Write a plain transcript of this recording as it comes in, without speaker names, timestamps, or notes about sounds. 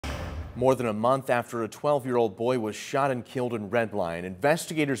More than a month after a 12-year-old boy was shot and killed in Red Lion,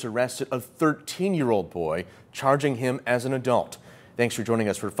 investigators arrested a 13-year-old boy, charging him as an adult. Thanks for joining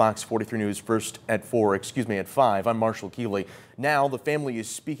us for Fox 43 News First at 5. I'm Marshall Keeley. Now the family is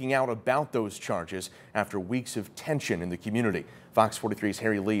speaking out about those charges after weeks of tension in the community. Fox 43's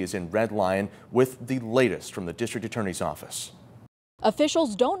Harry Lee is in Red Lion with the latest from the district attorney's office.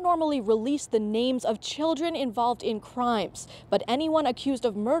 Officials don't normally release the names of children involved in crimes, but anyone accused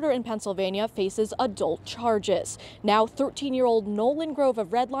of murder in Pennsylvania faces adult charges. Now 13-year-old Nolan Grove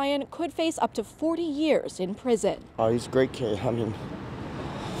of Red Lion could face up to 40 years in prison. Oh, he's a great kid. I mean,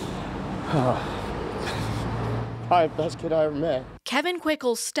 probably the best kid I ever met. Kevin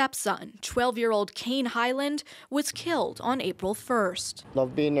Quickle's stepson, 12-year-old Kain Heiland, was killed on April 1st.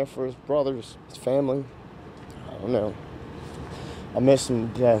 Love being there for his brothers, his family. I don't know. I miss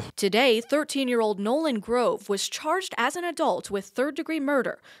him to death. Today, 13-year-old Nolan Grove was charged as an adult with third-degree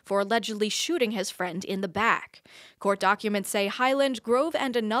murder for allegedly shooting his friend in the back. Court documents say Heiland, Grove,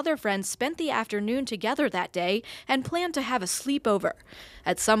 and another friend spent the afternoon together that day and planned to have a sleepover.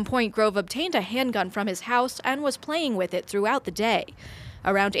 At some point, Grove obtained a handgun from his house and was playing with it throughout the day.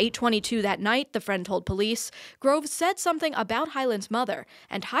 Around 8:22 that night, the friend told police, Grove said something about Heiland's mother,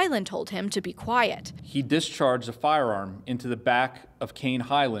 and Heiland told him to be quiet. He discharged a firearm into the back of Kain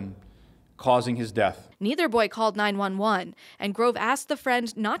Heiland, causing his death. Neither boy called 911, and Grove asked the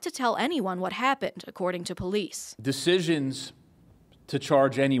friend not to tell anyone what happened, according to police. Decisions to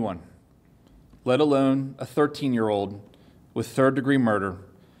charge anyone, let alone a 13-year-old, with third-degree murder,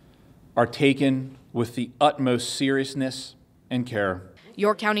 are taken with the utmost seriousness and care.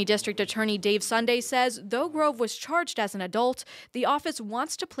 York County District Attorney Dave Sunday says though Grove was charged as an adult, the office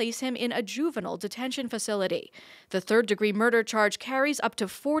wants to place him in a juvenile detention facility. The third-degree murder charge carries up to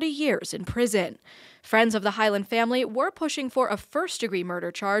 40 years in prison. Friends of the Heiland family were pushing for a first-degree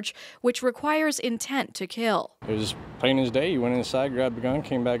murder charge, which requires intent to kill. It was plain as day. You went inside, grabbed the gun,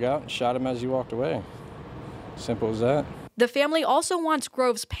 came back out, and shot him as you walked away. Simple as that. The family also wants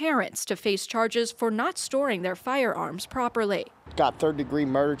Grove's parents to face charges for not storing their firearms properly. Got third-degree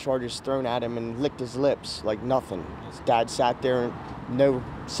murder charges thrown at him and licked his lips like nothing. His dad sat there, no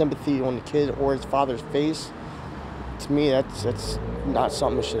sympathy on the kid or his father's face. To me, that's not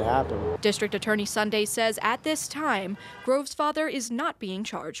something that should happen. District Attorney Sunday says at this time, Grove's father is not being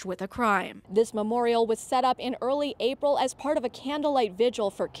charged with a crime. This memorial was set up in early April as part of a candlelight vigil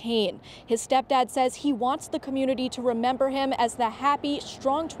for Kain. His stepdad says he wants the community to remember him as the happy,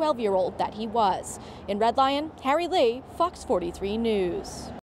 strong 12-year-old that he was. In Red Lion, Harry Lee, Fox 43 News.